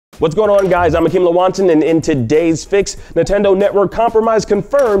What's going on, guys? I'm Akeem, and in today's fix, Nintendo network compromise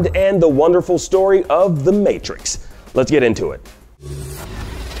confirmed and the wonderful story of The Matrix. Let's get into it.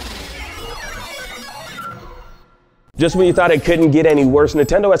 Just when you thought it couldn't get any worse,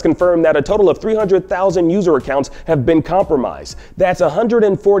 Nintendo has confirmed that a total of 300,000 user accounts have been compromised. That's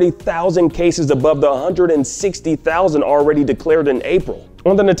 140,000 cases above the 160,000 already declared in April.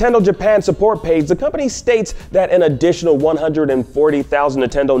 On the Nintendo Japan support page, the company states that an additional 140,000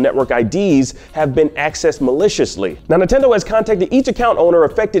 Nintendo Network IDs have been accessed maliciously. Now, Nintendo has contacted each account owner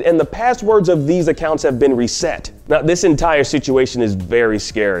affected, and the passwords of these accounts have been reset. Now, this entire situation is very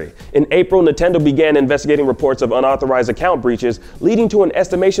scary. In April, Nintendo began investigating reports of unauthorized account breaches, leading to an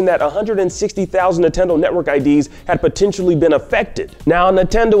estimation that 160,000 Nintendo Network IDs had potentially been affected. Now,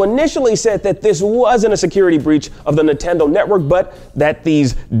 Nintendo initially said that this wasn't a security breach of the Nintendo Network, but that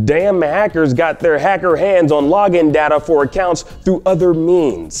these damn hackers got their hacker hands on login data for accounts through other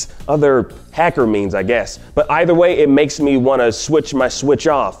means. Other hacker means, I guess. But either way, it makes me want to switch my switch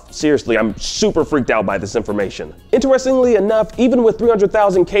off. Seriously, I'm super freaked out by this information. Interestingly enough, even with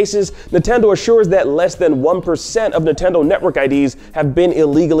 300,000 cases, Nintendo assures that less than 1% of Nintendo Network IDs have been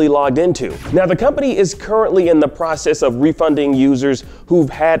illegally logged into. Now, the company is currently in the process of refunding users who've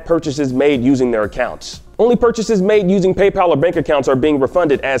had purchases made using their accounts. Only purchases made using PayPal or bank accounts are being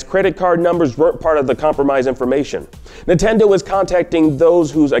refunded, as credit card numbers weren't part of the compromised information. Nintendo is contacting those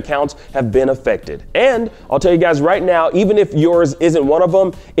whose accounts have been affected. And I'll tell you guys right now, even if yours isn't one of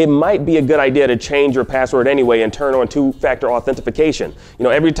them, it might be a good idea to change your password anyway and turn on two-factor authentication. You know,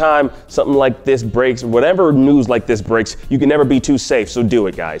 every time something like this breaks, whatever news like this breaks, you can never be too safe, so do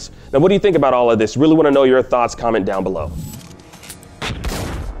it, guys. Now, what do you think about all of this? Really want to know your thoughts. Comment down below.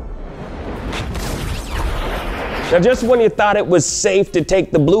 Now, just when you thought it was safe to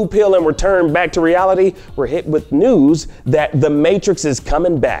take the blue pill and return back to reality, we're hit with news that The Matrix is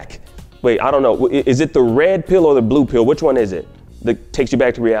coming back. Wait, I don't know. Is it the red pill or the blue pill? Which one is it that takes you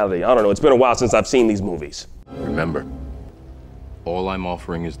back to reality? I don't know. It's been a while since I've seen these movies. Remember, all I'm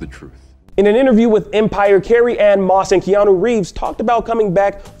offering is the truth. In an interview with Empire, Carrie-Anne Moss and Keanu Reeves talked about coming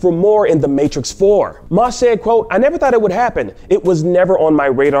back for more in The Matrix 4. Moss said, quote, "I never thought it would happen. It was never on my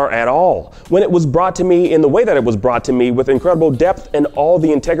radar at all. When it was brought to me in the way that it was brought to me, with incredible depth and all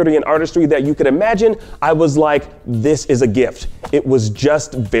the integrity and artistry that you could imagine, I was like, this is a gift. It was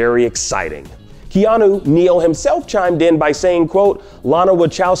just very exciting." Keanu, Neo himself, chimed in by saying, quote, "Lana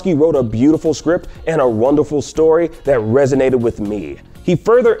Wachowski wrote a beautiful script and a wonderful story that resonated with me." He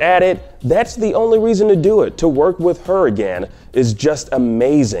further added, "That's the only reason to do it. To work with her again is just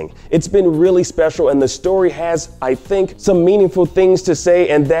amazing. It's been really special, and the story has, I think, some meaningful things to say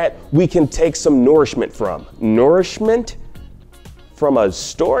and that we can take some nourishment from." Nourishment? From a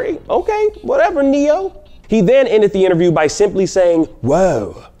story? Okay, whatever, Neo. He then ended the interview by simply saying,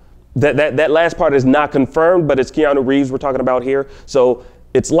 "Whoa." That last part is not confirmed, but it's Keanu Reeves we're talking about here, so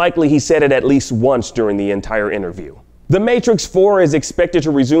it's likely he said it at least once during the entire interview. The Matrix 4 is expected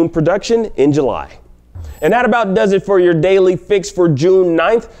to resume production in July. And that about does it for your daily fix for June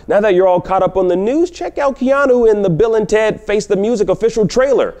 9th. Now that you're all caught up on the news, check out Keanu in the Bill and Ted Face the Music official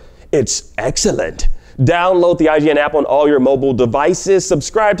trailer. It's excellent. Download the IGN app on all your mobile devices.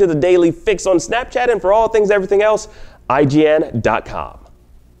 Subscribe to the Daily Fix on Snapchat, and for all things everything else, IGN.com.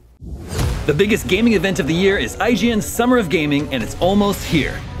 The biggest gaming event of the year is IGN's Summer of Gaming, and it's almost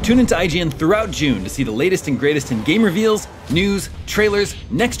here. Tune into IGN throughout June to see the latest and greatest in game reveals, news, trailers,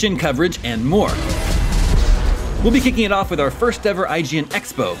 next-gen coverage, and more. We'll be kicking it off with our first ever IGN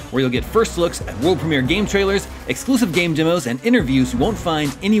Expo, where you'll get first looks at world premiere game trailers, exclusive game demos, and interviews you won't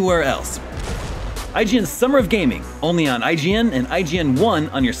find anywhere else. IGN's Summer of Gaming, only on IGN and IGN One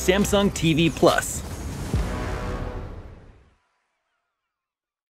on your Samsung TV Plus.